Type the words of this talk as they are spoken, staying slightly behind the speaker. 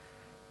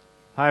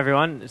Hi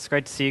everyone, it's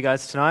great to see you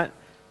guys tonight.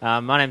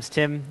 My name's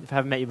Tim. If I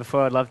haven't met you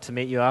before, I'd love to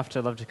meet you after.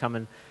 I'd love to come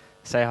and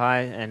say hi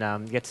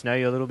and get to know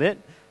you a little bit.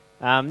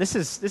 This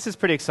is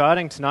pretty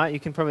exciting tonight. You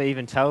can probably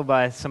even tell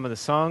by some of the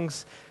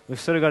songs. We've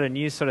sort of got a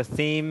new sort of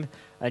theme,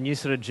 a new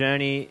sort of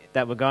journey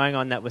that we're going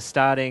on that we're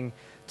starting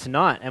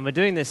tonight. And we're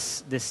doing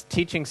this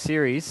teaching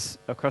series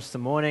across the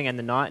morning and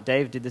the night.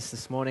 Dave did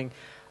this morning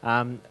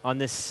on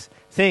this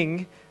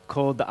thing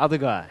called The Other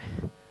Guy.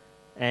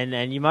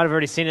 And you might have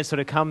already seen it sort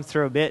of come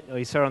through a bit, or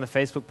you saw it on the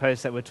Facebook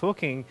post that we're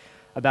talking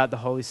about the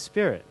Holy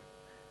Spirit.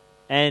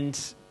 And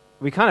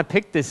we kind of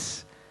picked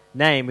this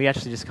name. We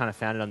actually just kind of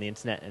found it on the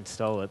internet and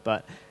stole it.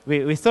 But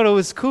we thought it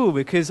was cool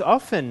because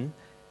often,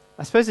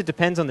 I suppose it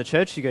depends on the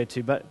church you go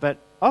to, but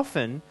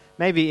often,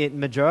 maybe in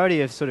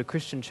majority of sort of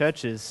Christian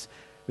churches,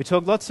 we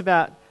talk lots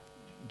about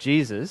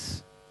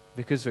Jesus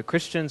because we're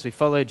Christians, we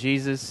follow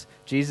Jesus.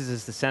 Jesus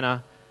is the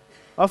center.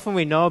 Often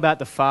we know about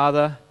the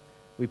Father.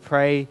 We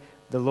pray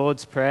the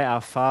Lord's Prayer, our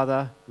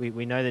Father.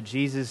 We know that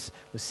Jesus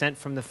was sent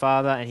from the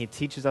Father and he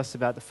teaches us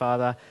about the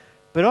Father.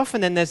 But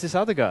often then there's this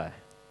other guy.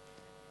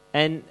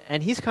 And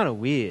he's kind of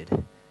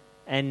weird.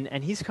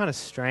 And he's kind of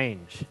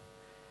strange.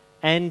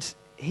 And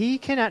he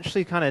can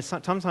actually kind of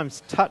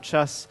sometimes touch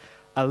us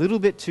a little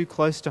bit too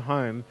close to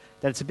home,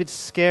 that it's a bit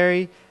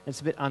scary and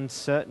it's a bit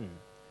uncertain.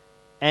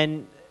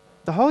 And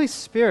the Holy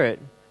Spirit,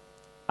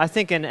 I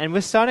think, and we're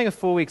starting a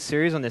 4-week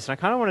series on this, and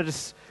I kind of want to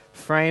just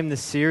frame the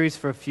series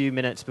for a few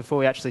minutes before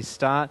we actually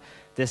start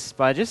this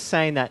by just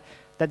saying that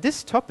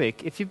this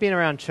topic, if you've been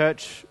around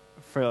church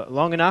for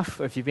long enough,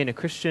 or if you've been a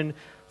Christian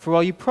for a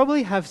while, you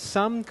probably have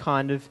some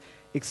kind of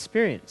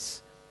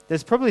experience.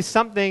 There's probably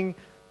something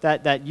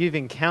that you've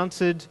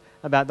encountered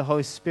about the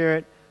Holy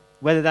Spirit,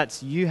 whether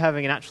that's you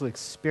having an actual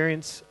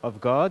experience of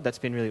God that's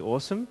been really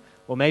awesome,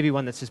 or maybe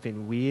one that's just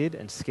been weird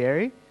and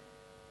scary,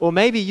 or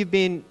maybe you've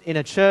been in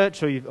a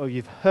church or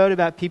you've heard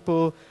about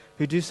people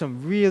who do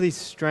some really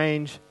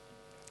strange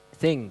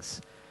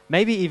things.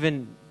 Maybe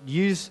even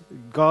use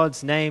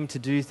God's name to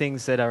do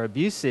things that are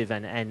abusive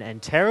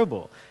and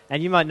terrible.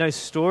 And you might know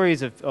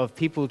stories of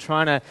people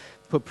trying to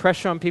put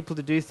pressure on people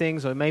to do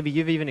things, or maybe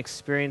you've even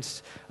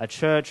experienced a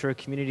church or a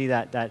community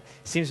that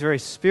seems very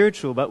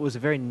spiritual but was a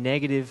very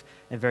negative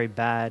and very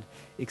bad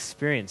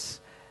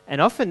experience.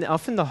 And often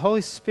the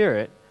Holy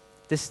Spirit,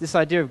 this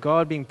idea of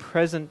God being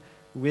present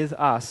with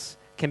us,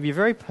 can be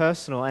very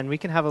personal, and we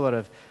can have a lot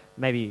of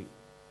maybe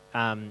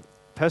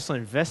personal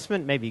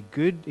investment, maybe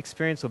good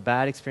experience or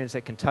bad experience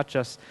that can touch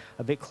us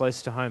a bit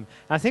close to home.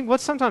 And I think what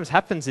sometimes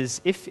happens is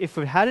if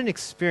we've had an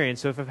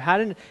experience or if we've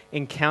had an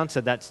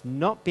encounter that's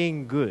not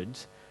being good,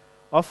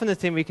 often the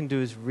thing we can do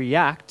is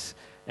react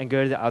and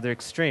go to the other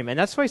extreme. And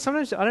that's why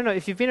sometimes, I don't know,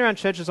 if you've been around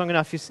churches long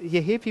enough,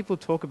 you hear people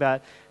talk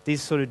about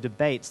these sort of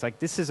debates, like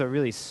this is a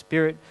really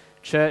spirit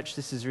church,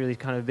 this is really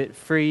kind of a bit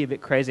free, a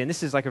bit crazy, and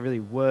this is like a really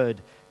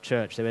word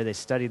church, where they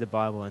study the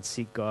Bible and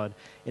seek God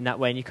in that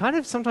way. And you kind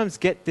of sometimes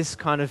get this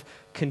kind of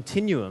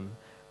continuum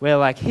where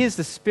like, here's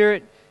the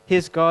Spirit,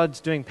 here's God's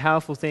doing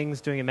powerful things,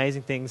 doing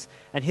amazing things,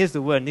 and here's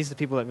the Word, and these are the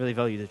people that really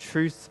value the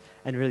truth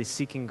and really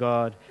seeking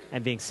God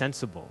and being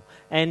sensible.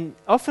 And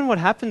often what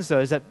happens though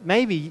is that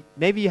maybe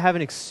you have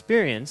an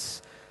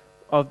experience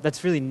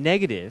that's really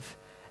negative,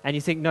 and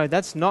you think, no,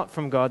 that's not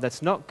from God,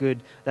 that's not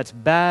good, that's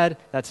bad,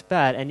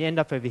 and you end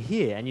up over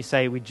here, and you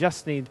say, we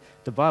just need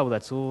the Bible,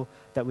 that's all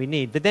that we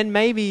need. But then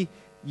maybe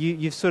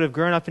you've sort of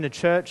grown up in a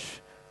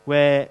church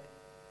where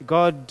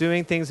God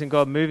doing things and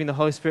God moving, the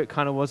Holy Spirit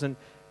kind of wasn't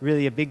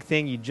really a big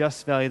thing, you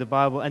just value the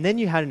Bible, and then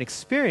you had an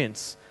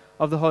experience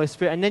of the Holy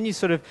Spirit, and then you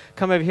sort of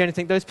come over here and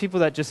think, those people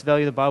that just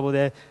value the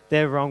Bible,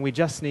 they're wrong, we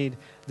just need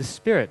the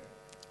Spirit.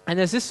 And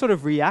there's this sort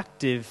of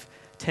reactive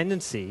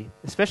tendency,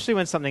 especially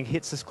when something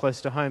hits us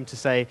close to home, to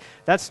say,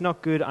 that's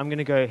not good, I'm going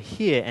to go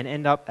here, and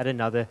end up at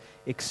another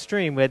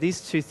extreme where these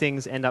two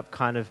things end up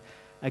kind of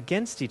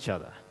against each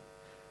other.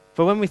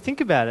 But when we think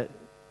about it,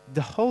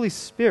 the Holy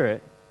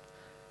Spirit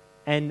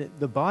and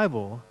the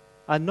Bible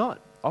are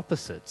not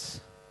opposites.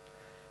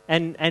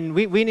 And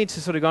we need to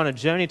sort of go on a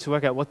journey to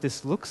work out what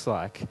this looks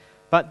like.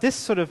 But this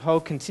sort of whole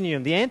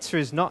continuum, the answer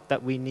is not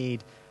that we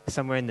need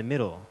somewhere in the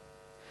middle.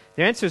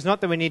 The answer is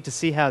not that we need to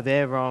see how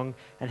they're wrong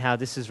and how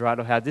this is right,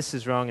 or how this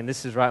is wrong and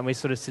this is right, and we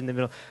sort of sit in the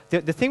middle.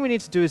 The thing we need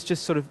to do is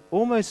just sort of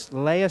almost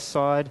lay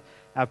aside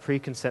our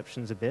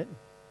preconceptions a bit,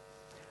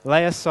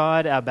 lay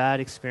aside our bad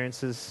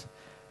experiences,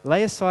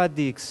 lay aside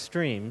the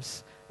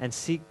extremes, and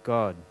seek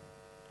God.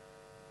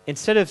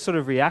 Instead of sort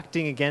of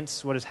reacting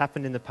against what has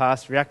happened in the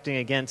past, reacting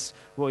against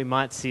what we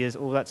might see as,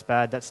 oh, that's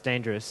bad, that's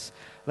dangerous,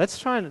 let's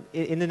try and,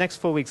 in the next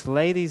 4 weeks,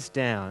 lay these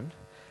down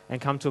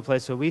and come to a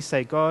place where we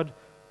say, God,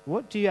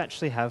 what do you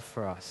actually have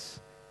for us?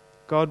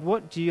 God,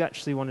 what do you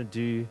actually want to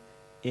do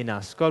in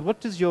us? God,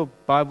 what does your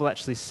Bible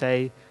actually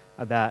say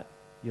about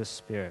your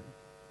Spirit?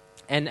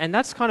 And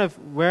that's kind of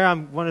where I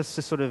want us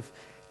to sort of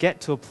get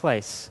to a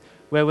place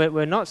where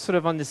we're not sort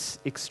of on this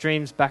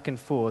extremes back and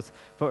forth,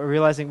 but we're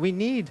realizing we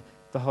need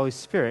the Holy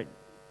Spirit.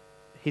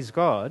 He's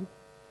God.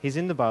 He's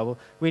in the Bible.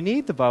 We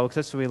need the Bible because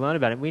that's what we learn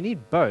about it. We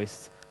need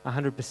both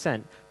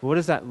 100%. But what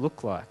does that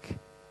look like?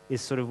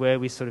 is sort of where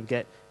we sort of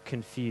get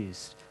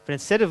confused. But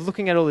instead of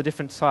looking at all the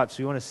different types,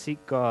 we want to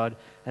seek God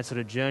and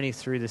sort of journey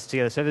through this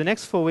together. So over the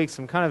next 4 weeks,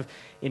 I'm kind of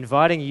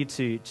inviting you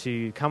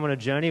to come on a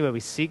journey where we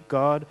seek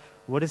God.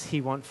 What does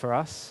He want for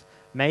us?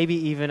 Maybe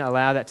even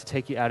allow that to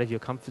take you out of your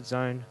comfort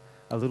zone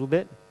a little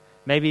bit.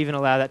 Maybe even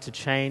allow that to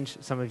change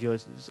some of your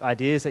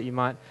ideas that you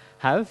might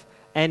have.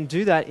 And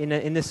do that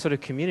in this sort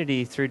of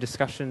community through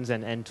discussions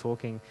and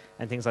talking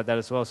and things like that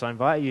as well. So I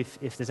invite you,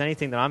 if there's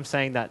anything that I'm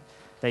saying that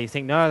you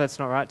think, no, that's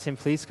not right, Tim,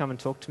 please come and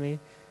talk to me.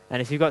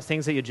 And if you've got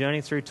things that you're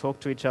journeying through, talk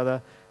to each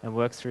other and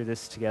work through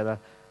this together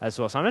as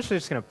well. So I'm actually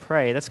just going to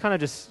pray. That's kind of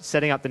just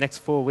setting up the next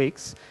 4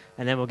 weeks,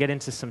 and then we'll get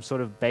into some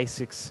sort of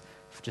basics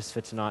just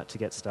for tonight to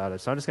get started.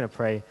 So I'm just going to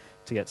pray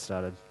to get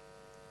started.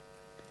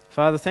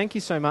 Father, thank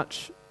you so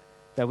much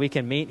that we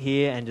can meet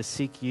here and just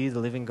seek you, the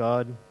living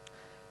God.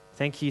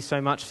 Thank you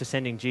so much for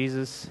sending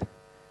Jesus.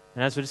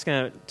 And as we're just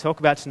going to talk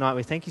about tonight,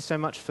 we thank you so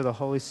much for the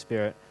Holy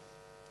Spirit.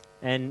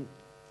 And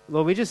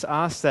Lord, we just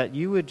ask that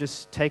you would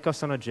just take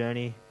us on a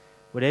journey,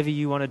 whatever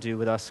you want to do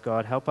with us,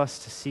 God. Help us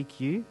to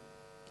seek you.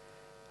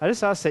 I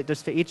just ask that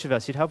just for each of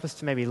us, you'd help us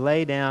to maybe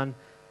lay down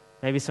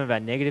maybe some of our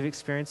negative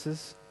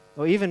experiences,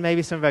 or even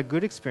maybe some of our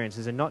good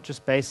experiences, and not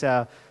just base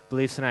our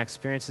beliefs on our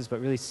experiences,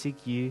 but really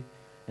seek you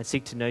and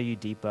seek to know you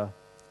deeper.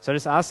 So I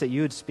just ask that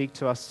you would speak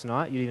to us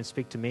tonight. You'd even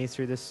speak to me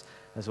through this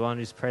as well, and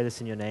just pray this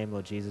in your name,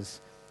 Lord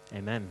Jesus.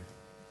 Amen.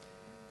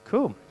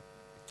 Cool.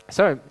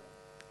 So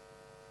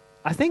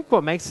I think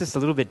what makes this a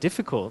little bit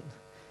difficult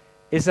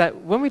is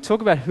that when we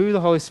talk about who the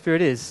Holy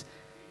Spirit is,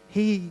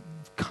 He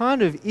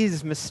kind of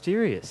is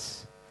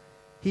mysterious.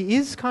 He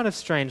is kind of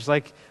strange.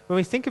 Like when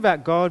we think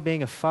about God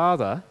being a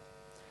father,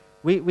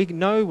 we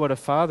know what a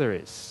father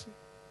is.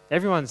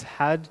 Everyone's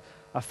had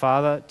a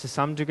father to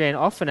some degree, and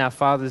often our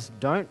fathers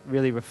don't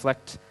really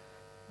reflect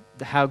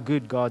how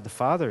good God the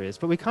Father is,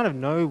 but we kind of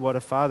know what a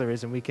father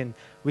is, and we can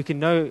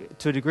know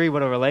to a degree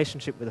what a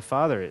relationship with a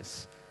father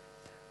is.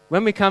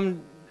 When we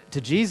come to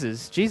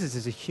Jesus, Jesus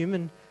is a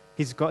human.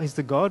 He's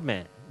the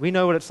God-man. We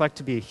know what it's like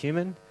to be a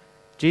human.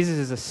 Jesus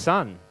is a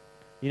son.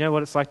 You know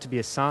what it's like to be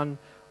a son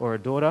or a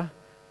daughter.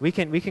 We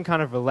can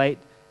kind of relate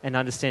and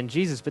understand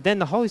Jesus, but then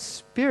the Holy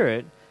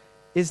Spirit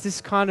is this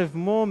kind of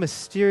more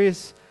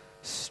mysterious,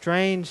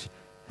 strange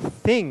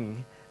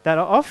thing that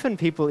often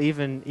people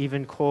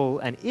even call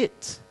an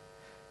it.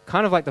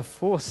 Kind of like the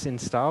Force in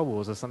Star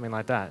Wars or something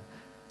like that.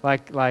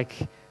 Like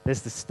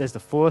there's the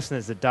Force and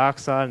there's the dark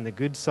side and the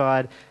good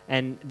side,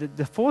 and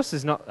the Force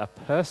is not a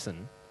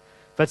person,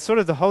 but sort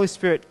of the Holy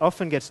Spirit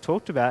often gets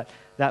talked about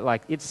that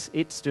like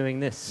it's doing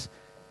this.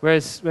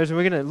 Whereas we're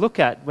going to look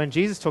at when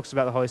Jesus talks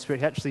about the Holy Spirit,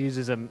 he actually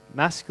uses a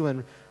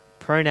masculine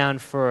pronoun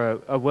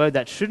for a word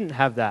that shouldn't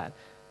have that.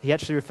 He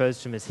actually refers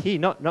to him as he,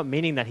 not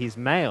meaning that he's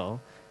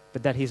male,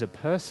 but that he's a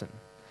person.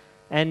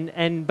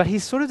 But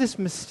he's sort of this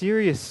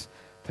mysterious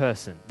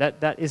person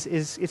that is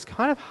it's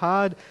kind of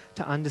hard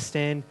to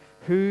understand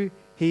who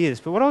he is.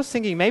 But what I was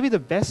thinking, maybe the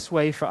best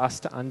way for us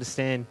to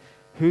understand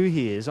who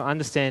he is, or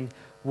understand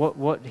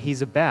what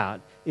he's about,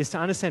 is to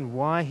understand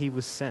why he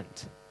was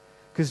sent.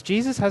 Because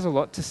Jesus has a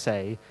lot to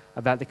say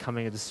about the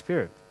coming of the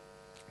Spirit.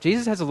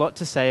 Jesus has a lot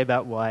to say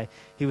about why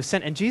he was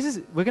sent. And Jesus,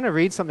 we're going to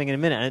read something in a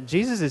minute,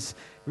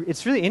 and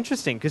it's really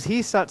interesting because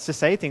he starts to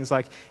say things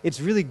like, it's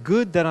really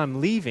good that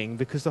I'm leaving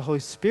because the Holy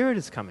Spirit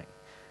is coming.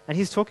 And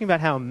he's talking about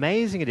how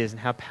amazing it is and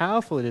how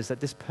powerful it is that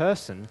this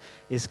person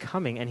is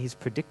coming, and he's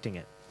predicting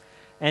it.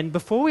 And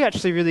before we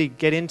actually really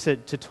get into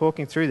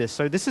talking through this,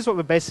 so this is what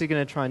we're basically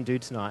going to try and do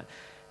tonight.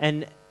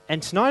 And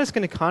tonight is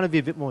going to kind of be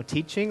a bit more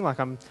teaching. Like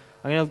I'm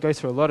going to go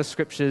through a lot of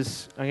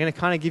scriptures. I'm going to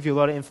kind of give you a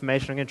lot of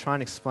information. I'm going to try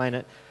and explain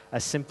it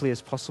as simply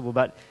as possible.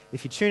 But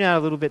if you tune out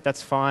a little bit,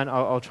 that's fine.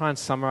 I'll try and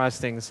summarize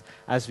things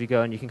as we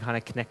go, and you can kind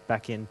of connect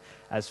back in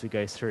as we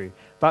go through.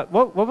 But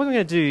what we're going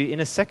to do,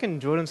 in a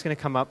second, Jordan's going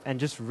to come up and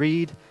just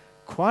read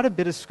quite a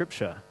bit of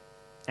scripture.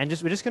 And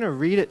we're just going to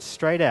read it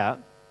straight out.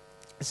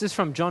 This is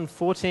from John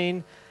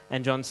 14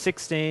 and John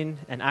 16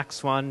 and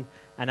Acts 1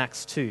 and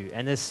Acts 2.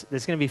 And there's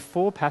going to be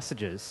 4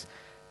 passages.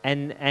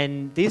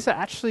 And these are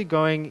actually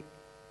going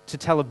to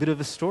tell a bit of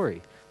a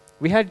story.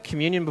 We had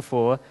communion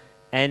before,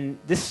 and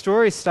this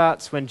story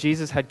starts when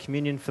Jesus had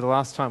communion for the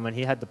last time, when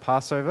he had the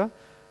Passover.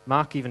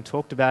 Mark even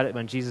talked about it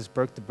when Jesus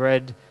broke the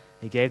bread.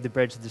 He gave the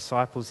bread to the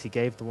disciples. He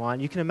gave the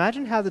wine. You can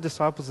imagine how the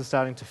disciples are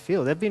starting to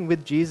feel. They've been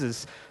with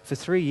Jesus for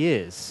 3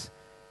 years.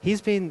 He's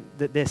been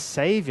their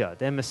savior,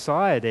 their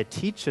Messiah, their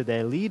teacher,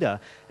 their leader,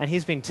 and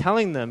he's been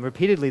telling them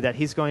repeatedly that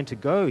he's going to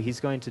go,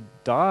 he's going to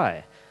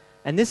die.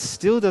 And this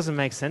still doesn't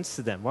make sense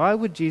to them. Why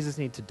would Jesus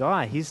need to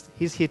die?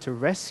 He's here to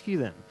rescue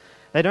them.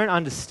 They don't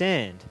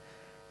understand.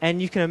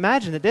 And you can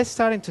imagine that they're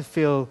starting to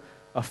feel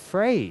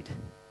afraid.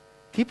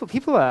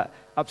 People are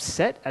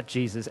upset at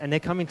Jesus, and they're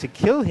coming to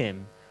kill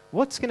him.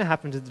 What's going to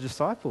happen to the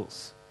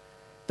disciples?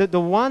 The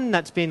one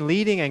that's been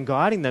leading and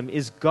guiding them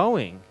is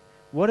going.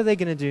 What are they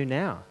going to do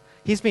now?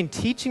 He's been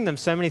teaching them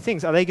so many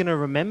things. Are they going to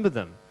remember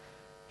them?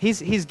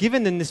 He's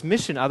given them this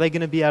mission. Are they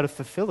going to be able to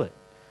fulfill it?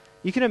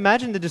 You can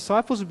imagine the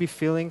disciples would be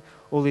feeling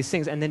all these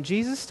things. And then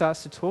Jesus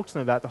starts to talk to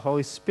them about the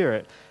Holy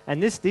Spirit.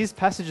 And these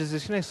passages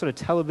is going to sort of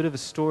tell a bit of a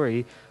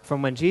story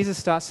from when Jesus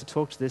starts to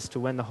talk to this to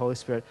when the Holy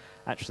Spirit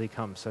actually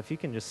comes. So if you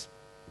can just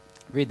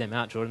read them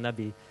out, Jordan, that'd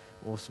be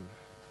awesome.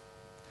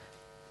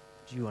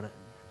 Do you want to?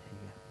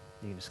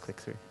 You can just click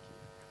through.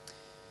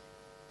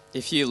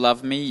 If you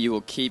love me, you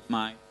will keep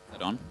my... Is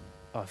that on?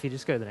 Oh, if you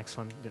just go to the next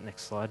one, the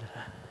next slide.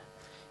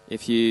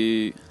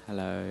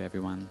 Hello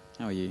everyone,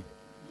 how are you?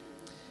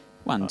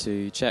 1,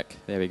 2, check.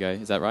 There we go.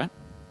 Is that right?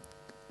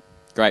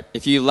 Great.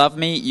 If you love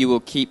me, you will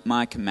keep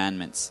my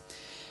commandments.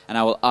 And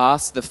I will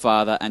ask the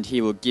Father, and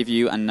he will give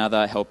you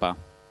another helper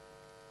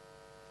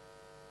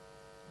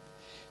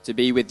to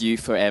be with you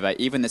forever,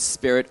 even the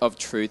Spirit of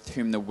truth,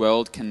 whom the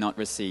world cannot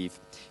receive,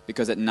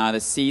 because it neither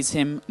sees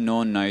him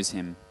nor knows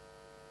him.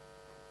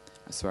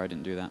 I swear I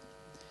didn't do that.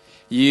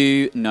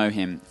 You know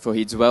him, for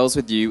he dwells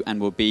with you and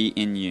will be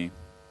in you.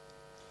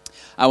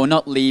 I will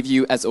not leave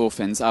you as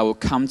orphans, I will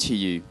come to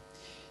you.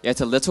 Yet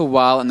a little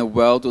while and the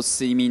world will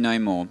see me no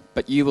more,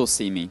 but you will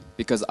see me,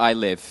 because I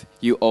live,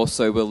 you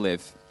also will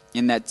live.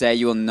 In that day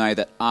you will know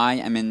that I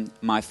am in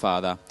my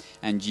Father,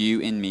 and you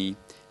in me,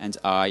 and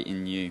I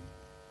in you.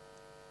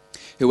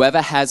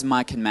 Whoever has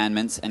my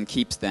commandments and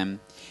keeps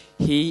them,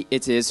 he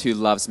it is who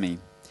loves me,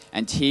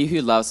 and he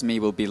who loves me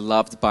will be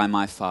loved by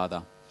my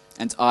Father,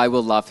 and I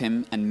will love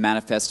him and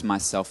manifest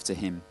myself to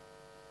him.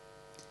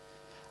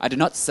 I do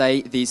not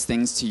say these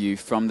things to you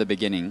from the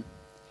beginning,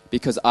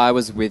 because I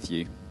was with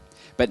you.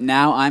 But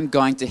now I am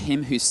going to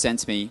him who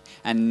sent me,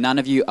 and none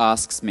of you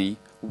asks me,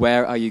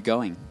 where are you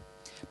going?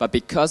 But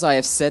because I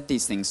have said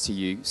these things to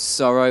you,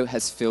 sorrow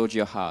has filled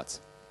your heart.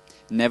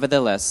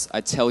 Nevertheless,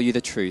 I tell you the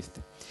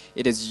truth.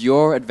 It is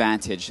your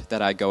advantage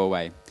that I go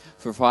away.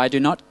 For if I do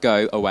not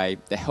go away,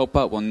 the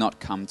Helper will not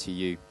come to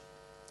you.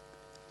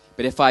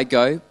 But if I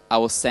go, I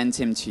will send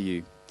him to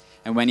you.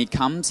 And when he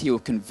comes, he will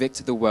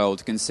convict the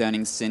world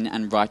concerning sin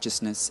and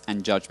righteousness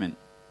and judgment.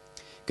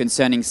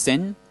 Concerning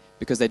sin,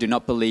 because they do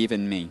not believe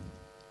in me.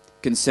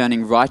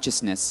 Concerning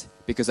righteousness,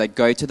 because I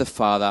go to the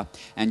Father,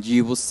 and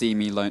you will see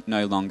me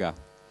no longer.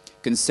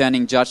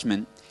 Concerning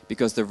judgment,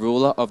 because the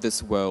ruler of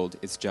this world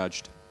is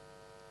judged.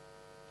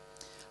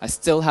 I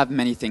still have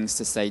many things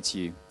to say to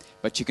you,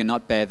 but you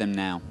cannot bear them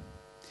now.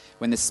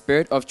 When the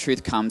Spirit of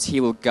truth comes, he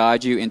will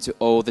guide you into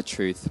all the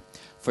truth,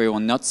 for he will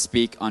not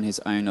speak on his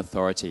own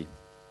authority.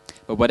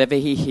 But whatever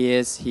he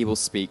hears, he will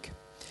speak,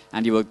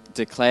 and he will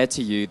declare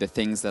to you the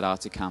things that are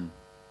to come.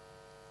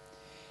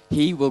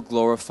 He will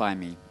glorify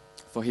me,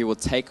 for he will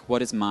take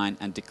what is mine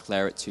and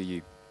declare it to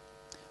you.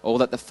 All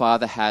that the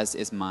Father has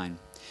is mine.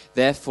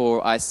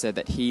 Therefore I said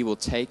that he will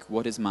take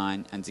what is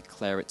mine and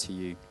declare it to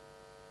you.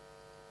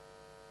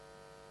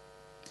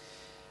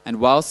 And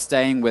while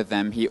staying with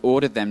them, he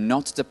ordered them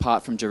not to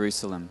depart from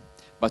Jerusalem,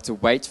 but to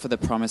wait for the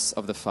promise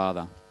of the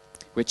Father,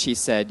 which he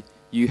said,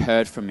 you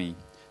heard from me.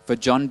 For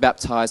John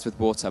baptized with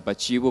water,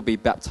 but you will be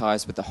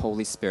baptized with the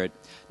Holy Spirit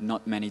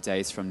not many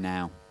days from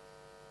now.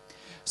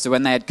 So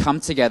when they had come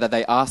together,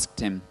 they asked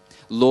him,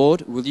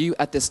 Lord, will you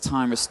at this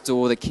time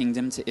restore the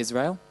kingdom to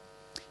Israel?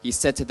 He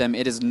said to them,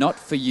 it is not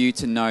for you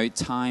to know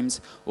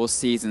times or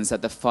seasons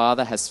that the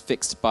Father has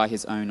fixed by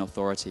his own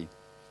authority.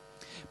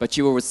 But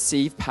you will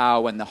receive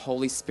power when the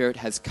Holy Spirit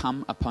has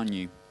come upon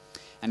you,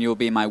 and you will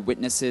be my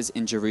witnesses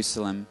in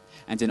Jerusalem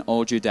and in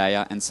all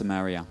Judea and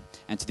Samaria,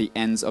 and to the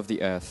ends of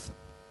the earth.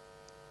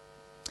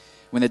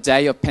 When the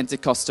day of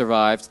Pentecost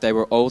arrived, they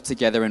were all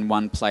together in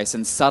one place,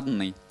 and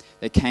suddenly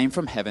there came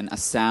from heaven a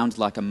sound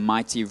like a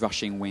mighty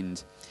rushing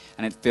wind,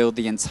 and it filled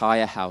the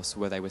entire house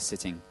where they were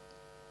sitting.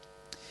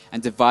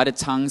 And divided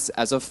tongues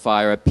as of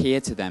fire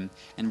appeared to them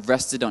and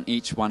rested on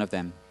each one of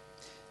them.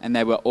 And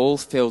they were all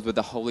filled with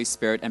the Holy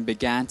Spirit and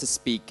began to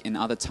speak in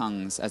other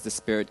tongues as the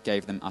Spirit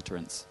gave them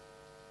utterance.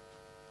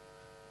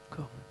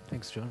 Cool.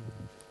 Thanks, John.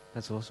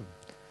 That's awesome.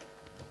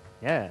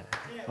 Yeah.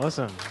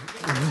 Awesome.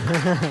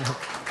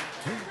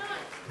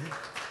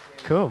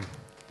 Cool.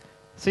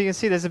 So you can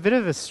see there's a bit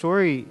of a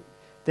story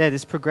there,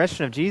 this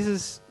progression of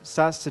Jesus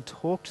starts to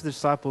talk to the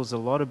disciples a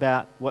lot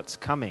about what's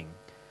coming.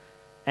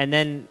 And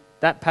then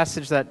that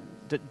passage that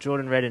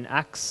Jordan read in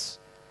Acts,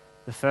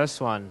 the first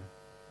one,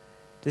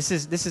 this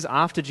is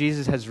after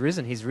Jesus has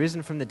risen. He's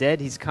risen from the dead.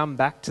 He's come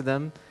back to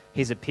them.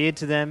 He's appeared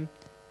to them.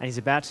 And he's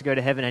about to go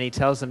to heaven. And he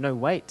tells them, no,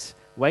 wait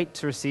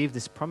to receive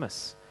this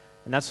promise.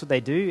 And that's what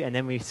they do. And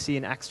then we see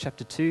in Acts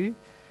chapter 2,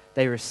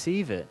 they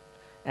receive it.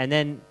 And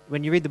then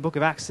when you read the book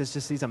of Acts, there's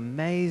just these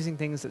amazing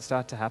things that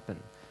start to happen.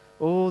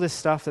 All this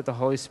stuff that the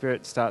Holy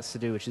Spirit starts to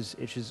do, which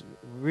is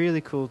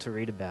really cool to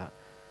read about.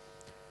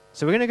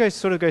 So we're going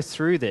to go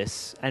through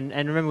this. And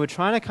remember, we're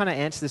trying to kind of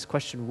answer this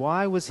question,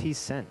 why was he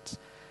sent?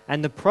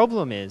 And the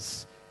problem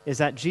is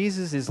that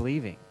Jesus is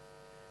leaving.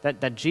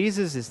 That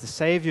Jesus is the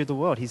Savior of the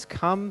world. He's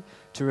come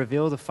to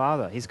reveal the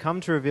Father. He's come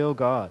to reveal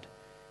God.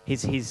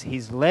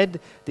 He's led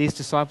these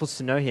disciples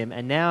to know him,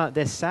 and now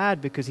they're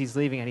sad because he's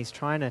leaving, and he's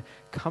trying to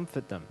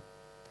comfort them.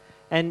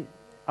 And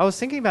I was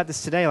thinking about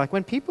this today, like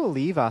when people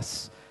leave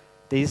us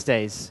these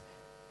days,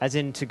 as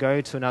in to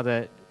go to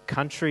another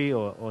country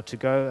or to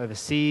go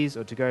overseas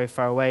or to go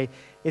far away,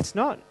 it's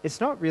not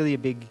really a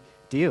big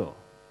deal.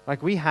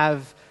 Like we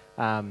have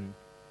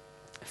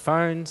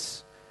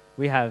phones,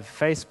 we have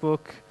Facebook,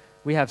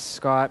 we have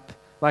Skype.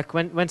 Like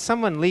when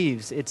someone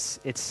leaves, it's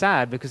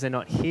sad because they're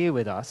not here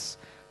with us,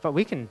 but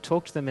we can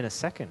talk to them in a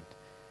second.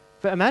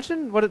 But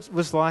imagine what it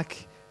was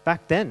like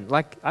back then.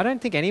 Like I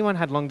don't think anyone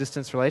had long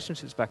distance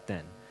relationships back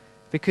then,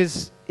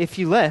 because if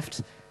you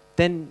left,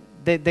 then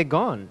they're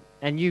gone,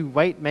 and you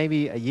wait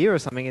maybe a year or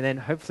something, and then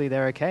hopefully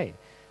they're okay.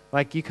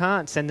 Like you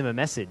can't send them a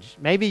message.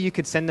 Maybe you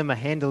could send them a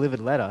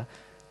hand-delivered letter,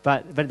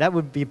 but that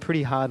would be a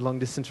pretty hard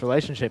long-distance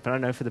relationship. And I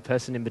don't know, for the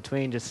person in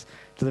between just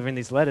delivering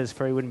these letters,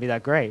 probably wouldn't be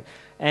that great.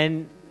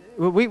 And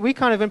we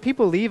kind of, when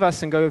people leave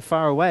us and go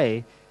far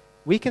away,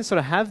 we can sort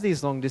of have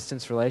these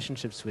long-distance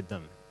relationships with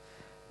them.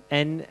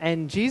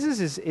 And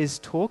Jesus is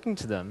talking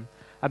to them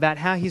about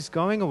how he's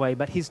going away,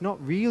 but he's not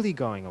really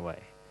going away.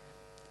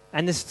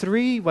 And there's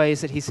 3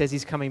 ways that he says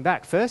he's coming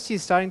back. First,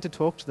 he's starting to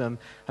talk to them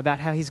about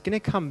how he's going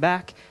to come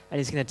back and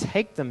he's going to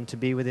take them to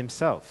be with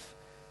himself.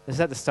 This is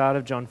at the start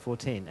of John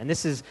 14. And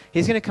he's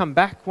going to come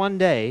back one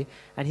day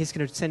and he's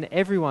going to send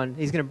everyone,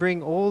 he's going to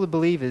bring all the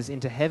believers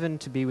into heaven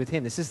to be with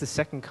him. This is the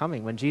second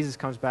coming, when Jesus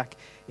comes back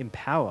in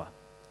power.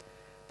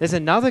 There's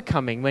another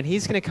coming when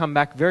he's going to come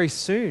back very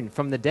soon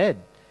from the dead.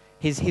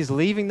 He's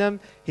leaving them,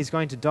 he's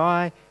going to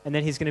die, and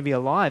then he's going to be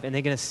alive and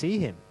they're going to see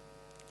him.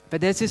 But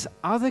there's this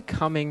other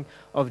coming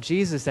of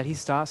Jesus that he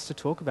starts to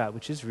talk about,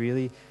 which is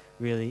really,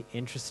 really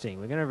interesting.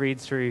 We're going to read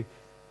through.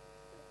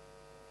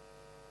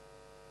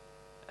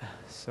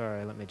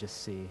 Sorry, let me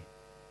just see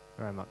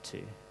where I'm up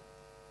to.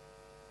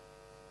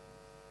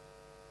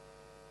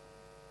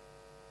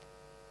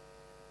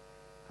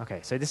 Okay,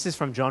 so this is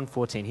from John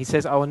 14. He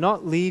says, "I will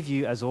not leave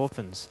you as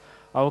orphans.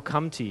 I will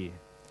come to you.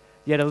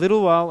 Yet a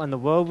little while, and the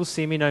world will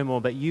see me no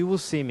more, but you will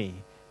see me.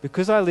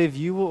 Because I live,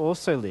 you will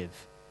also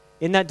live.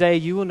 In that day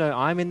you will know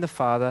I'm in the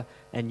Father,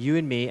 and you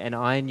in me, and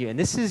I in you." And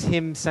this is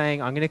him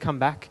saying, I'm going to come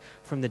back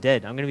from the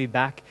dead. I'm going to be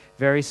back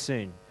very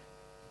soon.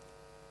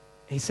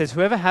 He says,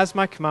 "Whoever has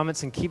my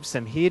commandments and keeps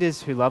them, he it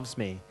is who loves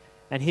me.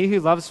 And he who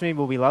loves me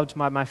will be loved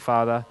by my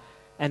Father,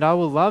 and I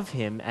will love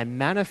him and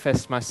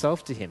manifest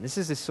myself to him." This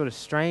is this sort of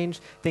strange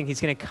thing.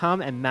 He's going to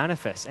come and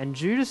manifest. And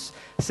Judas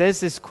says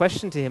this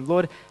question to him,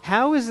 "Lord,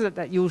 how is it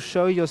that you'll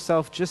show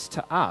yourself just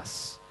to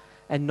us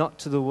and not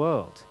to the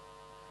world?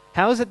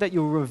 How is it that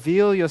you'll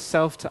reveal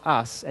yourself to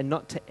us and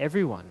not to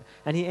everyone?"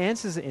 And he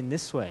answers it in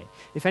this way: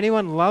 "If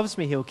anyone loves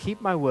me, he'll keep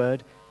my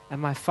word,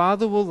 and my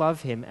Father will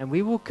love him, and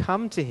we will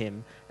come to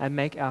him and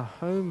make our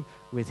home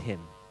with him."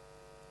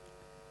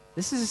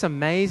 This is this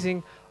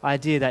amazing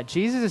idea that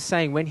Jesus is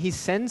saying when he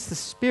sends the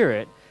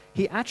Spirit,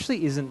 he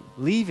actually isn't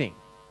leaving.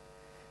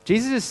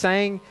 Jesus is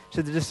saying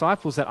to the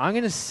disciples that I'm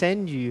going to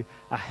send you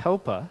a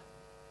helper,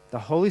 the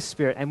Holy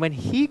Spirit, and when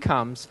he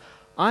comes,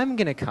 I'm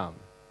going to come.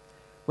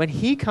 When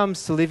he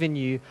comes to live in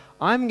you,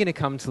 I'm going to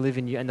come to live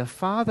in you, and the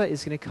Father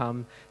is going to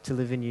come to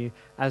live in you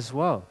as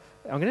well.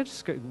 I'm going to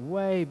just go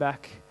way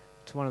back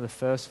to one of the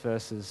first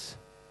verses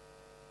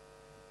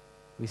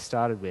we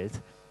started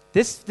with.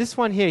 This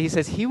one here, he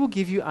says, "He will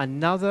give you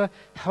another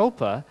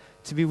helper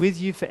to be with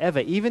you forever,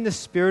 even the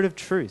Spirit of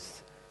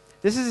truth."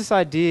 This is this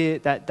idea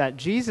that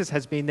Jesus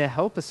has been their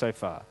helper so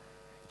far.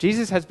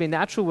 Jesus has been, the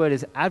actual word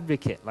is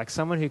advocate, like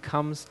someone who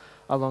comes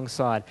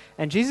alongside.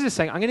 And Jesus is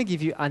saying, I'm going to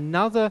give you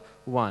another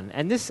one.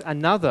 And this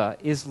another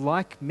is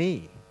like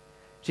me.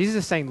 Jesus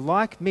is saying,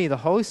 like me, the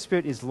Holy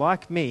Spirit is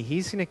like me.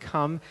 He's going to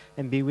come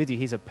and be with you.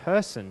 He's a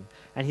person,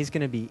 and he's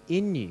going to be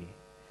in you.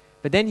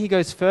 But then he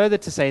goes further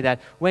to say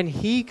that when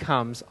he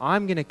comes,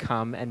 I'm going to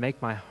come and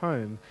make my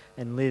home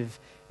and live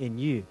in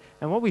you.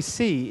 And what we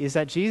see is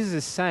that Jesus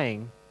is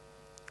saying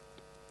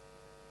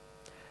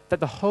that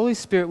the Holy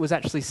Spirit was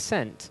actually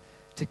sent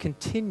to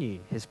continue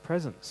his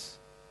presence.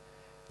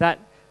 That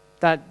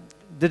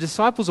the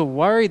disciples are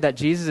worried that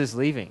Jesus is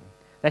leaving,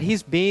 that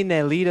he's been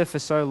their leader for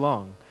so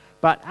long,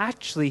 but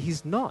actually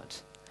he's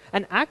not.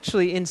 And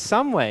actually, in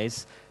some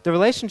ways, the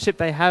relationship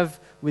they have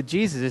with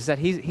Jesus is that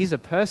he's a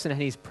person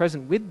and he's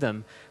present with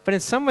them. But in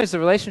some ways, the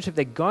relationship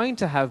they're going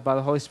to have by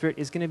the Holy Spirit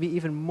is going to be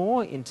even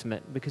more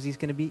intimate because he's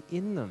going to be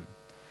in them.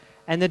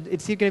 And that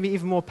it's going to be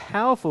even more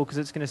powerful because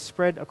it's going to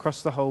spread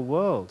across the whole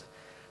world.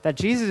 That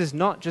Jesus is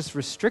not just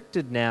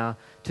restricted now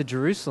to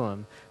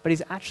Jerusalem, but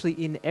he's actually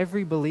in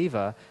every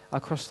believer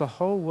across the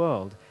whole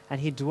world.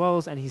 And he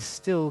dwells and he's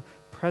still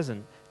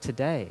present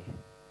today.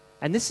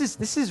 And this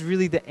is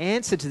really the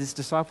answer to this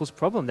disciples'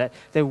 problem, that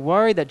they're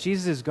worried that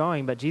Jesus is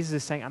going, but Jesus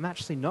is saying, I'm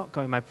actually not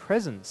going. My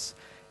presence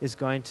is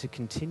going to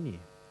continue.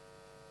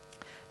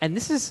 And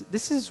this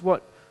is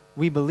what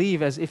we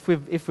believe, as if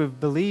we've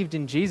believed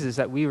in Jesus,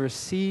 that we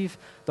receive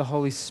the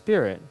Holy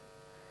Spirit,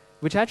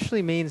 which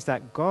actually means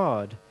that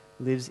God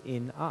lives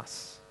in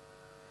us.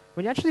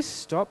 When you actually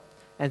stop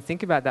and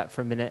think about that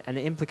for a minute and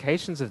the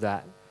implications of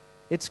that,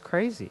 it's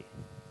crazy.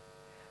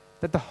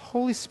 That the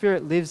Holy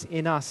Spirit lives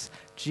in us.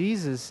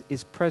 Jesus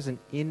is present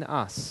in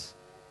us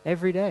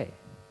every day.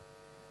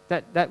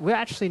 That we're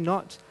actually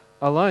not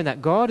alone,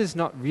 that God is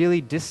not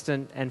really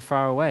distant and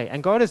far away.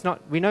 And God is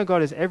not, we know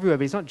God is everywhere,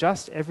 but he's not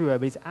just everywhere,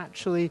 but he's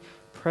actually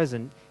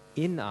present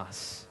in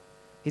us.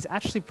 He's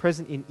actually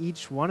present in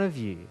each one of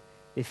you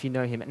if you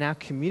know him. And our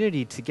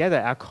community together,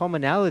 our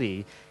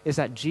commonality, is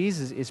that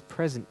Jesus is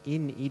present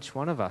in each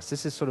one of us.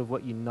 This is sort of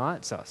what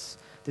unites us.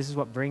 This is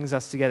what brings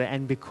us together.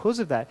 And because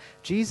of that,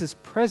 Jesus'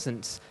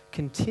 presence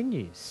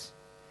continues.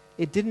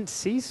 It didn't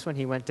cease when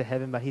he went to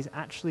heaven, but he's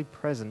actually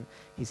present.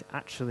 He's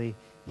actually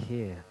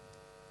here.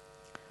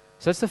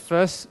 So that's the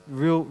first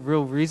real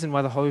reason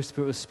why the Holy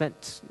Spirit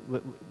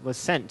was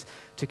sent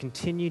to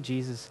continue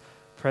Jesus'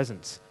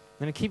 presence.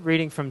 I'm going to keep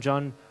reading from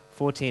John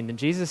 14. And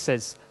Jesus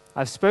says,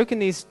 I've spoken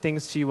these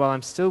things to you while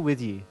I'm still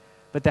with you,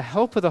 but the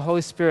helper, the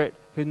Holy Spirit,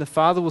 whom the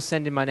Father will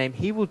send in my name,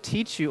 he will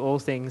teach you all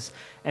things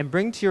and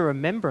bring to your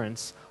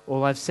remembrance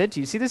all I've said to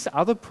you. See, this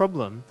other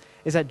problem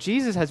is that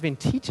Jesus has been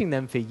teaching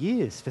them for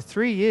years, for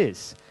 3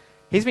 years.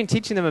 He's been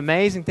teaching them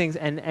amazing things,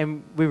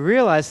 and we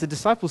realize the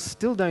disciples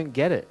still don't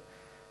get it.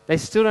 They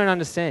still don't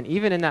understand.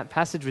 Even in that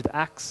passage with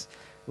Acts,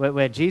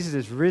 where Jesus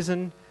is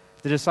risen,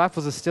 the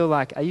disciples are still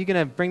like, are you going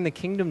to bring the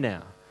kingdom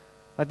now?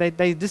 Like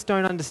they just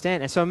don't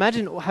understand. And so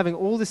imagine having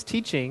all this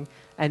teaching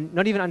and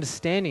not even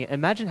understanding it.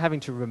 Imagine having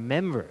to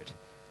remember it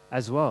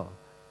as well.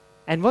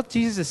 And what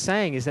Jesus is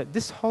saying is that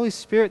this Holy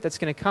Spirit that's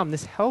going to come,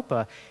 this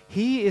helper,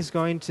 he is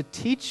going to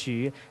teach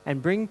you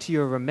and bring to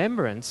your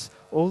remembrance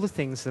all the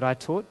things that I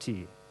taught to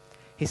you.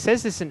 He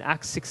says this in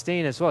Acts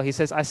 16 as well. He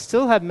says, I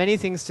still have many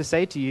things to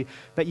say to you,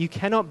 but you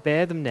cannot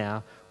bear them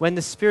now. When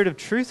the Spirit of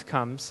truth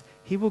comes,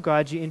 he will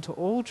guide you into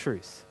all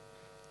truth.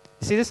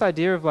 You see, this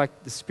idea of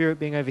like the Spirit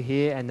being over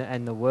here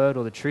and the Word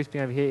or the truth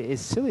being over here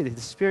is silly. The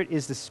Spirit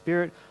is the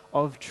Spirit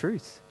of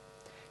truth.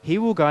 He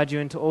will guide you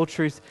into all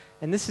truth.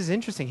 And this is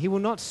interesting. He will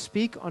not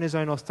speak on his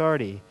own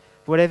authority.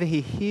 Whatever he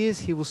hears,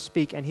 he will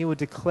speak, and he will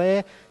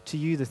declare to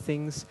you the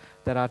things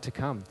that are to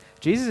come.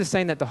 Jesus is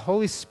saying that the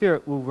Holy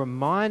Spirit will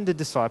remind the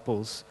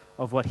disciples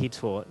of what he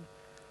taught,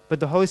 but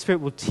the Holy Spirit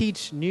will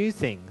teach new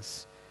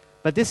things.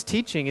 But this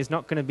teaching is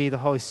not going to be the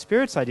Holy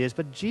Spirit's ideas,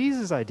 but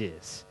Jesus'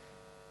 ideas.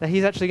 That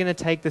he's actually going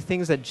to take the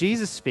things that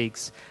Jesus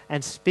speaks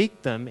and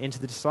speak them into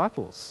the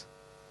disciples.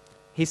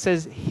 He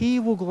says, he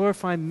will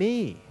glorify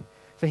me,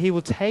 for he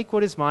will take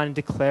what is mine and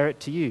declare it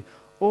to you.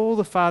 All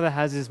the Father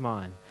has is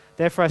mine.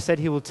 Therefore I said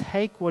he will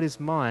take what is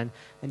mine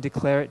and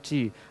declare it to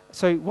you.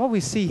 So what we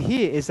see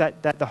here is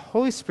that the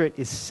Holy Spirit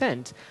is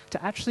sent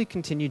to actually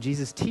continue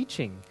Jesus'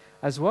 teaching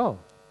as well.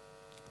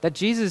 That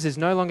Jesus is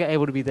no longer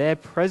able to be there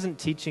present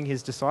teaching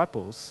his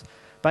disciples,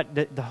 but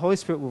the Holy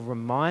Spirit will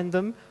remind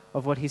them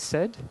of what he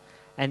said,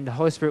 and the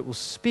Holy Spirit will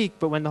speak,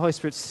 but when the Holy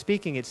Spirit's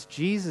speaking, it's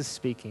Jesus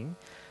speaking.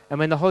 And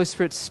when the Holy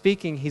Spirit's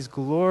speaking, he's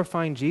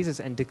glorifying Jesus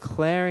and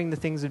declaring the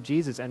things of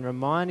Jesus and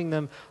reminding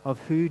them of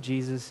who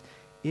Jesus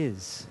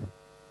is.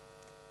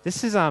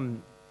 This is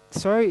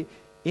so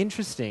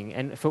interesting,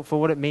 and for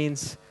what it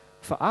means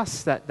for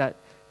us, that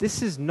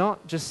this is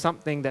not just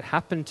something that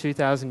happened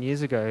 2,000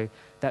 years ago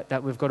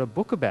that we've got a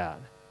book about,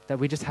 that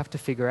we just have to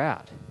figure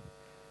out.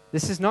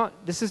 This is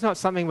not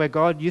something where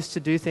God used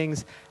to do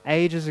things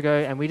ages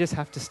ago and we just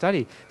have to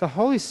study. The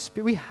Holy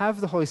Spirit, we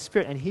have the Holy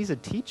Spirit, and he's a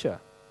teacher.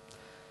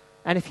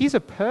 And if he's a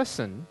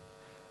person,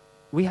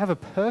 we have a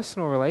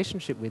personal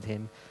relationship with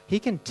him. He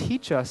can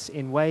teach us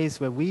in ways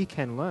where we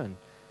can learn.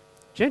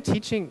 Do you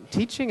know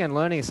teaching and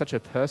learning is such a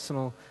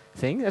personal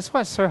thing? That's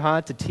why it's so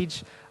hard to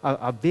teach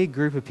a big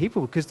group of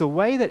people, because the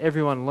way that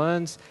everyone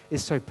learns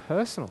is so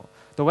personal.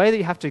 The way that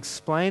you have to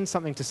explain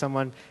something to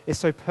someone is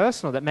so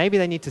personal that maybe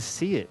they need to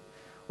see it,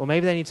 or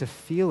maybe they need to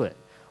feel it,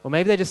 or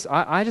maybe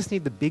I just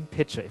need the big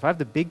picture. If I have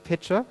the big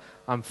picture,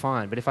 I'm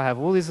fine. But if I have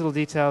all these little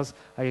details,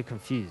 I get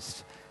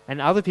confused.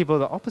 And other people are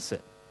the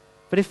opposite.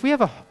 But if we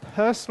have a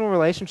personal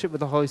relationship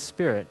with the Holy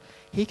Spirit,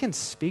 he can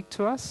speak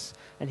to us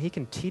and he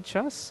can teach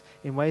us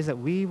in ways that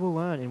we will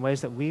learn, in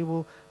ways that we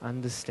will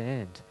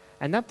understand.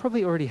 And that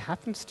probably already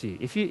happens to you.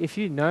 If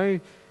you know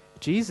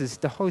Jesus,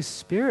 the Holy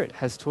Spirit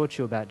has taught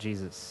you about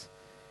Jesus.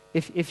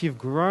 If you've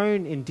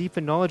grown in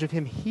deeper knowledge of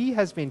him, he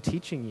has been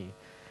teaching you.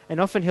 And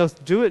often he'll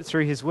do it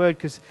through his word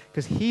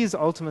because he is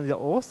ultimately the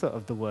author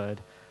of the word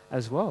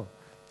as well.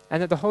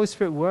 And that the Holy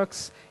Spirit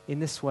works in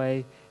this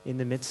way in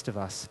the midst of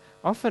us.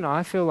 Often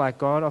I feel like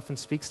God often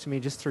speaks to me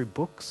just through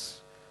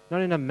books, not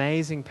in an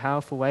amazing,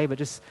 powerful way, but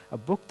just a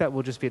book that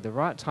will just be at the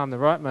right time, the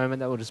right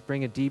moment, that will just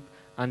bring a deep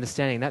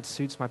understanding. That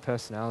suits my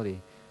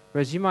personality.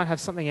 Whereas you might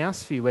have something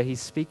else for you where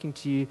he's speaking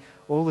to you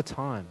all the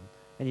time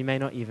and you may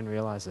not even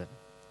realize it.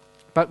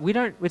 But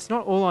it's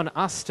not all on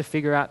us to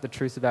figure out the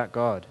truth about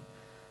God.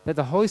 That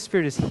the Holy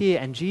Spirit is here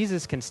and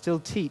Jesus can still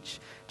teach.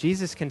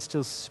 Jesus can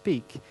still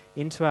speak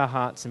into our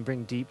hearts and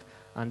bring deep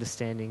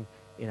understanding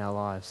in our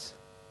lives.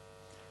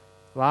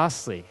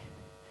 Lastly,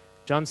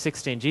 John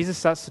 16, Jesus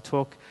starts to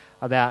talk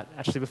about,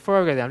 actually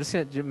before I go there, I'm just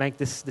going to make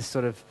this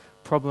sort of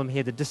problem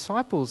here. The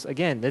disciples,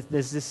 again,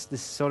 there's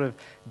this sort of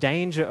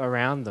danger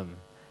around them.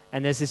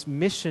 And there's this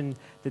mission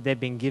that they've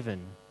been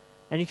given.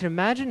 And you can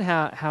imagine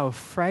how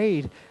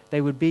afraid they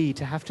would be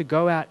to have to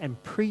go out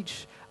and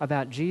preach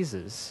about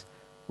Jesus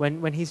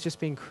when he's just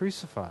been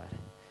crucified.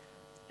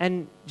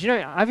 And, do you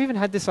know, I've even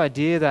had this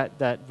idea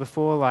that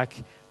before, like,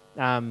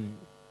 the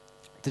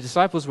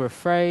disciples were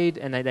afraid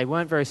and they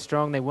weren't very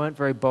strong, they weren't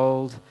very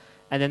bold,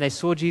 and then they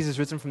saw Jesus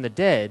risen from the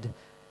dead,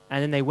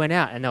 and then they went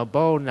out, and they were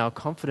bold, and they were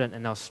confident,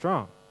 and they were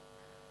strong.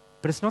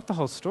 But it's not the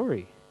whole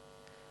story.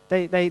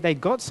 They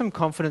got some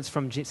confidence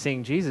from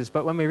seeing Jesus,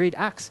 but when we read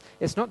Acts,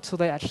 it's not till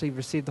they actually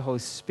received the Holy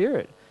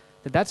Spirit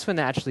that's when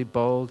they're actually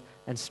bold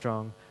and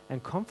strong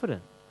and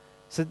confident.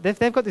 So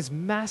they've got this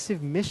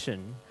massive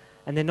mission,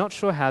 and they're not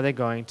sure how they're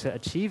going to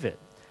achieve it.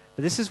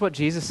 But this is what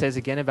Jesus says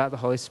again about the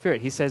Holy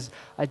Spirit. He says,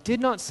 I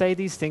did not say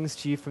these things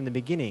to you from the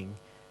beginning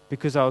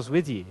because I was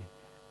with you.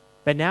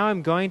 But now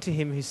I'm going to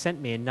him who sent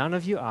me, and none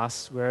of you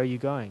asks, where are you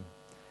going?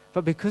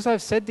 But because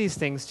I've said these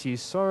things to you,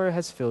 sorrow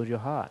has filled your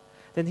heart.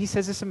 Then he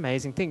says this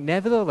amazing thing.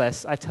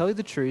 Nevertheless, I tell you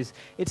the truth,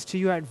 it's to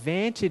your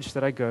advantage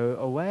that I go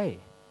away.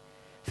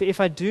 For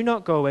if I do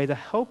not go away, the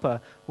Helper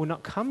will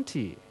not come to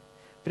you.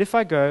 But if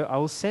I go, I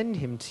will send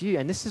him to you.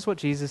 And this is what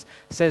Jesus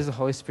says the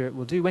Holy Spirit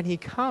will do. When he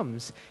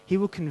comes, he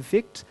will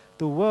convict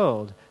the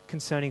world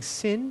concerning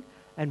sin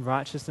and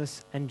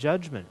righteousness and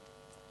judgment.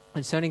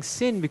 Concerning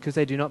sin because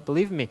they do not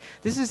believe in me.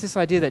 This is this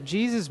idea that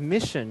Jesus'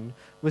 mission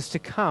was to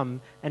come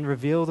and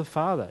reveal the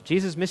Father.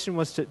 Jesus' mission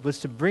was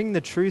to bring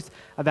the truth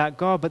about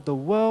God, but the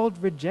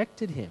world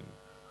rejected him.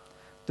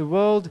 The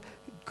world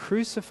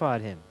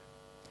crucified him.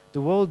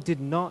 The world did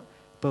not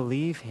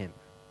believe him.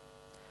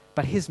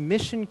 But his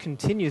mission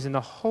continues, and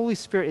the Holy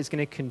Spirit is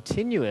going to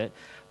continue it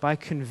by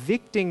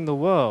convicting the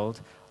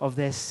world of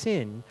their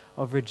sin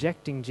of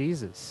rejecting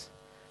Jesus.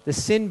 The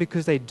sin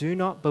because they do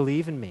not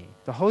believe in me.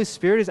 The Holy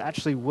Spirit is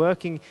actually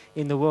working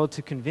in the world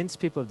to convince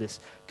people of this.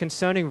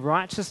 Concerning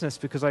righteousness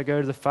because I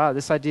go to the Father.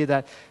 This idea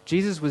that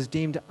Jesus was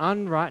deemed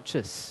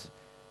unrighteous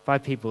by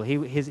people. He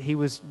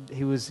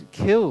was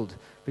killed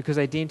because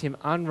they deemed him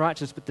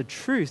unrighteous. But the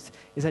truth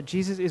is that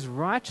Jesus is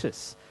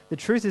righteous. The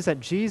truth is that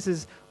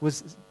Jesus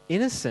was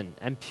innocent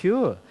and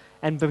pure.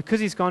 And because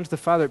he's gone to the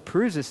Father, it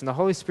proves this. And the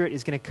Holy Spirit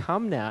is going to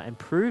come now and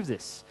prove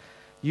this.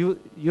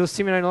 You'll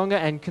see me no longer.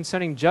 And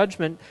concerning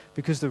judgment,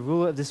 because the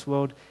ruler of this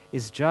world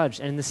is judged.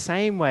 And in the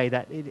same way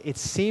that it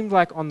seemed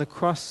like on the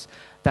cross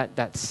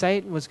that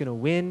Satan was going to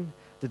win,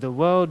 that the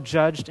world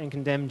judged and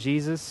condemned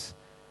Jesus.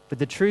 But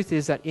the truth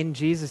is that in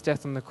Jesus'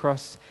 death on the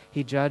cross,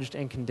 he judged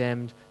and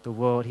condemned the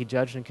world. He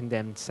judged and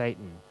condemned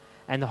Satan.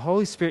 And the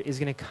Holy Spirit is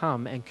going to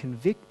come and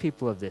convict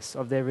people of this,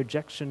 of their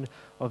rejection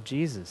of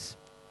Jesus.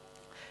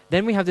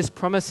 Then we have this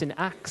promise in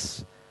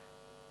Acts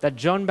that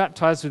John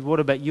baptized with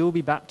water, but you'll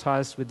be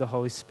baptized with the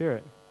Holy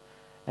Spirit.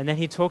 And then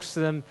he talks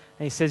to them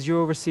and he says, you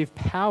will receive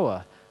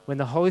power when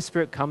the Holy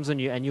Spirit comes on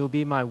you, and you'll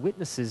be my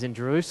witnesses in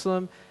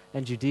Jerusalem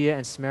and Judea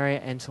and Samaria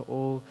and to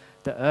all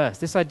the earth.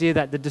 This idea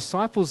that the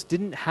disciples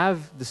didn't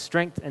have the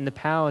strength and the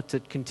power to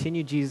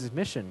continue Jesus'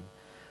 mission,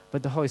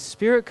 but the Holy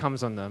Spirit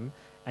comes on them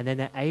and then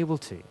they're able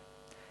to.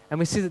 And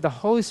we see that the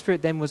Holy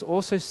Spirit then was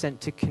also sent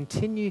to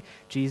continue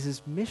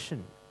Jesus'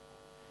 mission.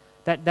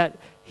 That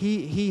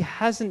he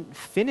hasn't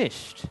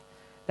finished.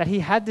 That he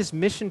had this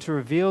mission to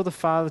reveal the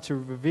Father, to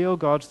reveal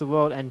God to the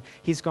world, and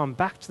he's gone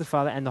back to the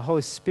Father, and the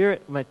Holy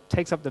Spirit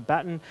takes up the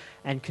baton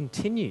and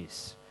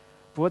continues.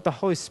 But what the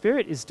Holy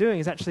Spirit is doing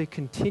is actually a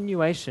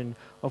continuation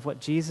of what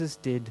Jesus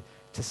did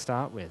to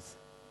start with.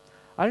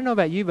 I don't know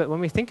about you, but when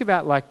we think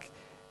about like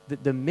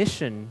the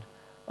mission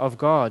of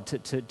God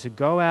to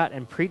go out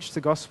and preach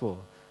the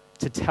gospel,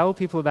 to tell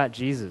people about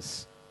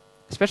Jesus,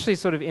 especially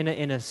sort of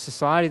in a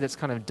society that's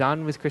kind of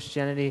done with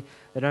Christianity,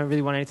 they don't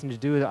really want anything to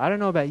do with it. I don't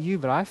know about you,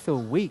 but I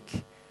feel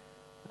weak.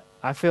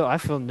 I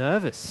feel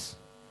nervous.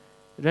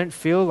 I don't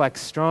feel like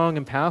strong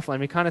and powerful.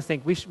 And we kind of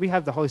think we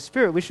have the Holy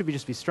Spirit. We should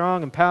just be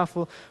strong and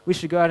powerful. We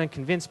should go out and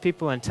convince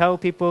people and tell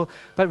people.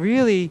 But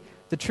really,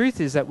 the truth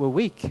is that we're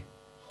weak.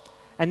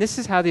 And this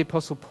is how the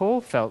Apostle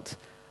Paul felt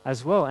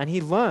as well. And he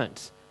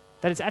learnt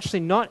that it's actually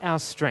not our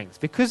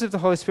strength. Because of the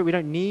Holy Spirit, we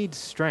don't need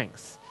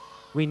strength.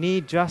 We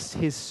need just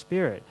his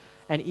Spirit.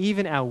 And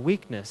even our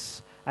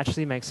weakness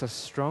actually makes us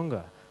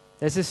stronger.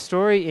 There's this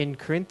story in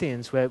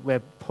Corinthians where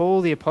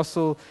Paul the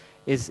Apostle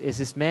is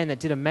this man that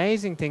did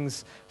amazing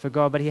things for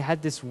God, but he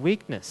had this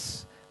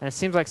weakness. And it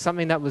seems like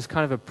something that was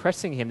kind of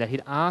oppressing him, that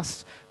he'd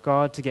asked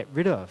God to get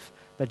rid of.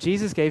 But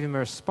Jesus gave him a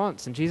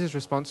response, and Jesus'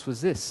 response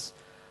was this: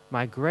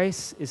 my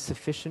grace is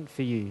sufficient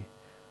for you,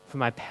 for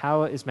my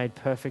power is made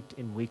perfect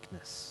in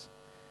weakness.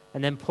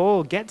 And then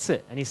Paul gets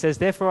it, and he says,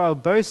 therefore I'll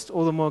boast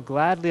all the more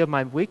gladly of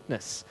my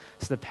weakness,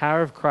 so the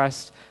power of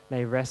Christ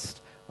may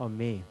rest on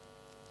me.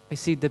 You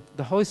see,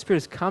 the Holy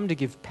Spirit has come to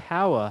give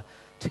power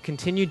to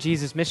continue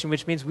Jesus' mission,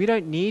 which means we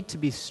don't need to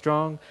be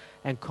strong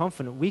and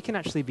confident. We can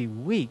actually be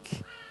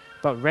weak,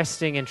 but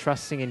resting and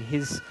trusting in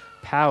his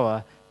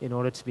power in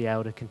order to be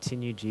able to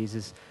continue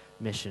Jesus'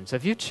 mission. So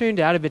if you've tuned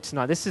out a bit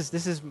tonight, this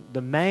is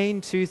the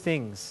main two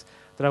things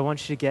that I want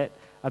you to get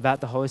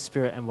about the Holy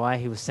Spirit and why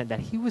he was sent. That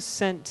he was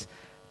sent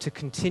to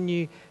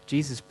continue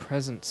Jesus'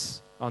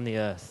 presence on the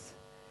earth.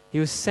 He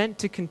was sent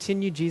to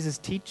continue Jesus'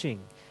 teaching.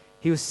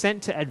 He was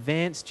sent to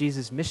advance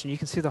Jesus' mission. You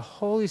can see the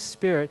Holy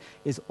Spirit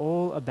is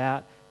all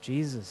about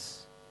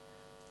Jesus.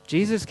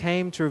 Jesus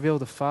came to reveal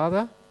the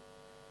Father,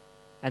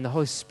 and the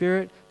Holy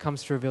Spirit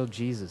comes to reveal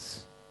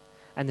Jesus.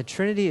 And the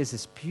Trinity is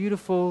this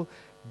beautiful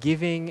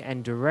giving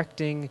and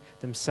directing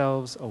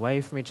themselves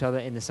away from each other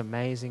in this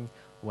amazing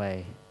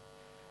way.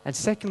 And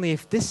secondly,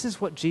 if this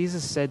is what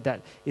Jesus said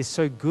that is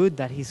so good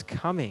that he's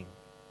coming,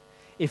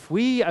 if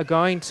we are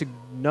going to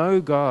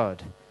know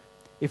God,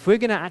 if we're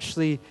going to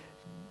actually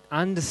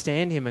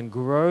understand him and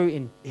grow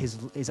in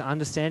his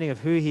understanding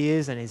of who he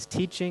is and his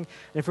teaching,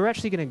 and if we're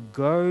actually going to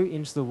go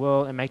into the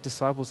world and make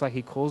disciples like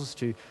he calls us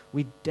to,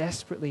 we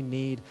desperately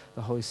need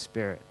the Holy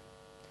Spirit.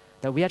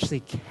 That we actually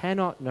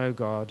cannot know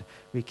God,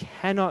 we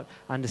cannot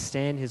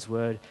understand his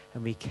word,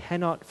 and we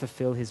cannot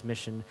fulfill his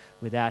mission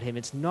without him.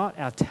 It's not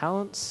our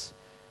talents,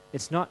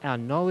 it's not our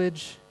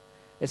knowledge,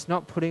 it's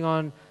not putting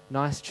on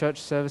nice church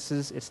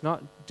services, it's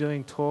not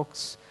doing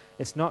talks,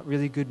 it's not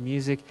really good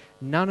music.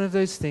 None of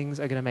those things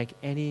are going to make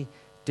any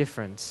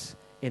difference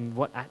in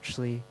what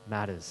actually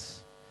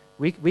matters.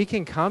 We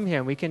can come here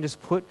and we can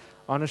just put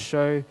on a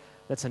show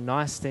that's a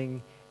nice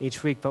thing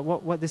each week. But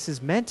what this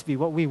is meant to be,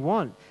 what we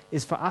want,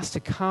 is for us to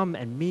come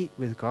and meet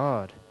with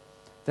God.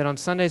 That on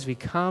Sundays we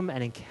come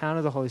and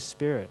encounter the Holy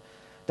Spirit.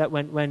 That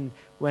when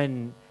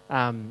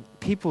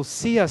people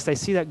see us, they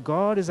see that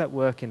God is at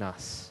work in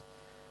us.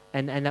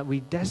 And that we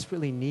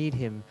desperately need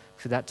him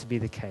for that to be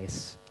the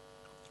case.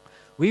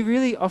 We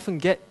really often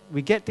get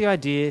the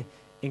idea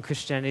in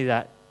Christianity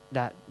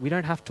that we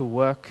don't have to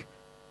work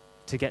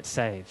to get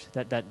saved.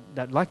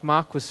 That like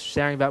Mark was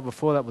sharing about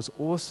before, that was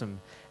awesome,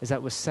 is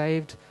that we're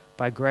saved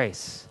by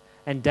grace.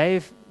 And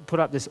Dave put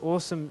up this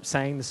awesome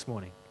saying this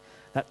morning,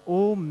 that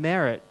all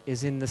merit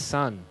is in the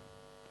Son.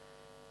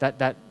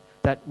 That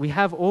we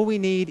have all we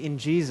need in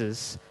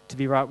Jesus to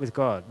be right with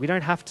God. We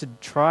don't have to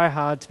try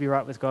hard to be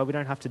right with God. We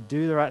don't have to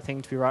do the right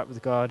thing to be right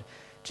with God.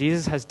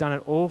 Jesus has done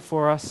it all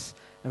for us,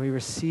 and we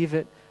receive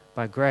it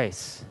by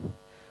grace.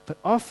 But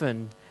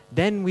often,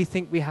 then we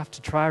think we have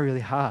to try really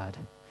hard.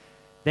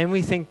 Then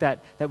we think that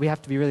we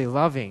have to be really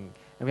loving,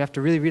 and we have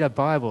to really read our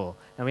Bible,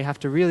 and we have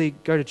to really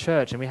go to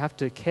church, and we have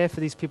to care for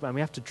these people, and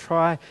we have to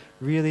try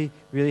really,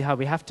 really hard.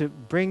 We have to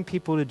bring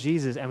people to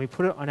Jesus, and we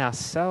put it on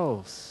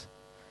ourselves.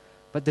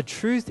 But the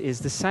truth is,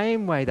 the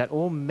same way that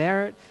all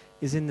merit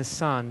is in the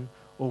Son,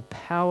 all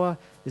power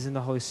is in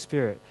the Holy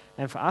Spirit.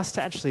 And for us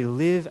to actually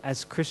live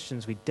as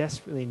Christians, we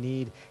desperately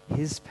need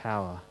his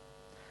power.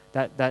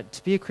 That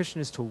to be a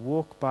Christian is to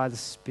walk by the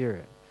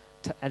Spirit.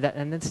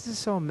 And this is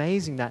so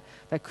amazing that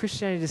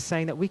Christianity is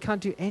saying that we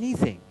can't do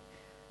anything.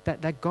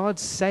 That God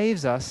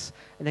saves us,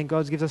 and then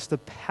God gives us the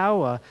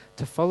power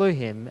to follow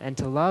him and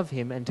to love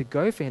him and to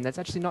go for him. That's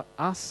actually not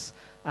us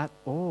at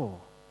all,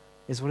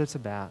 is what it's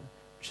about,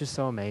 which is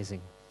so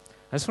amazing.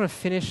 I just want to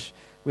finish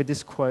with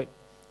this quote,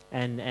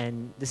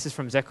 and this is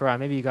from Zechariah.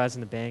 Maybe you guys in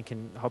the band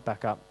can hop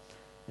back up,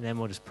 and then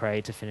we'll just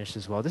pray to finish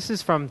as well. This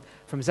is from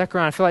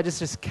Zechariah. I feel like this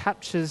just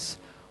captures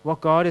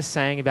what God is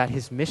saying about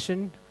his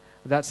mission,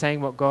 about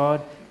saying what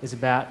God is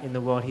about in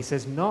the world. He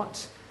says,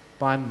 not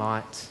by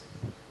might,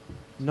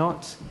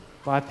 not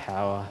by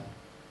power,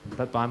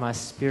 but by my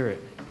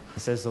Spirit,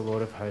 says the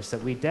Lord of hosts.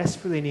 That we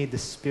desperately need the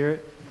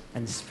Spirit,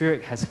 and the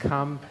Spirit has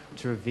come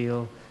to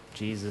reveal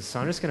Jesus. So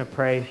I'm just going to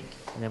pray,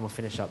 and then we'll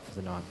finish up for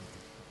the night.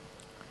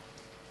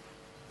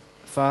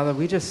 Father,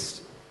 we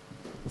just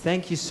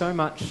thank you so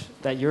much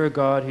that you're a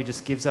God who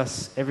just gives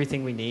us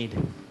everything we need.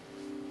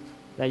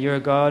 That you're a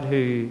God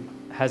who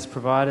has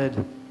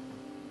provided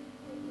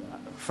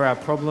for our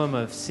problem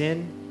of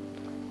sin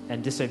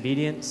and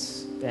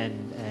disobedience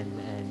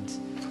and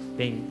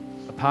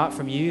being apart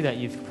from you, that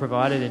you've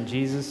provided in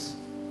Jesus.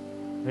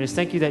 We just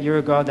thank you that you're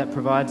a God that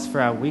provides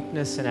for our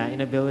weakness and our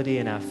inability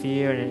and our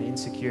fear and our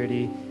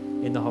insecurity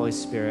in the Holy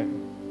Spirit.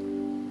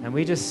 And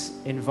we just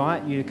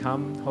invite you to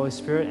come, Holy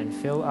Spirit, and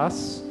fill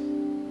us,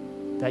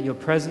 that your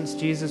presence,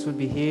 Jesus, would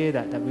be here,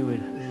 that we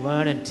would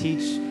learn and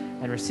teach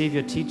and receive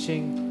your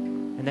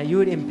teaching, and that you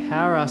would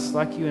empower us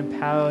like you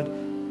empowered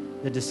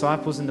the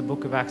disciples in the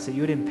book of Acts, that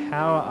you would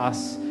empower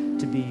us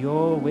to be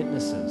your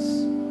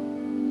witnesses,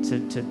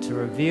 to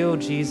reveal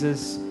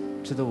Jesus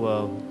to the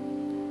world.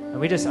 And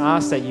we just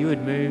ask that you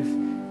would move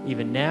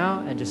even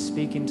now and just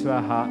speak into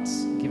our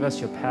hearts. Give us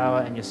your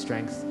power and your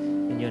strength.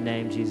 In your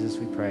name, Jesus,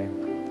 we pray.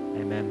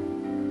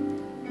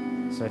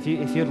 Amen. So if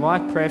you'd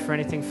like prayer for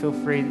anything, feel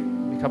free.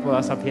 A couple of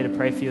us up here to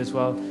pray for you as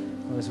well.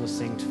 Otherwise, we'll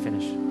sing to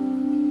finish.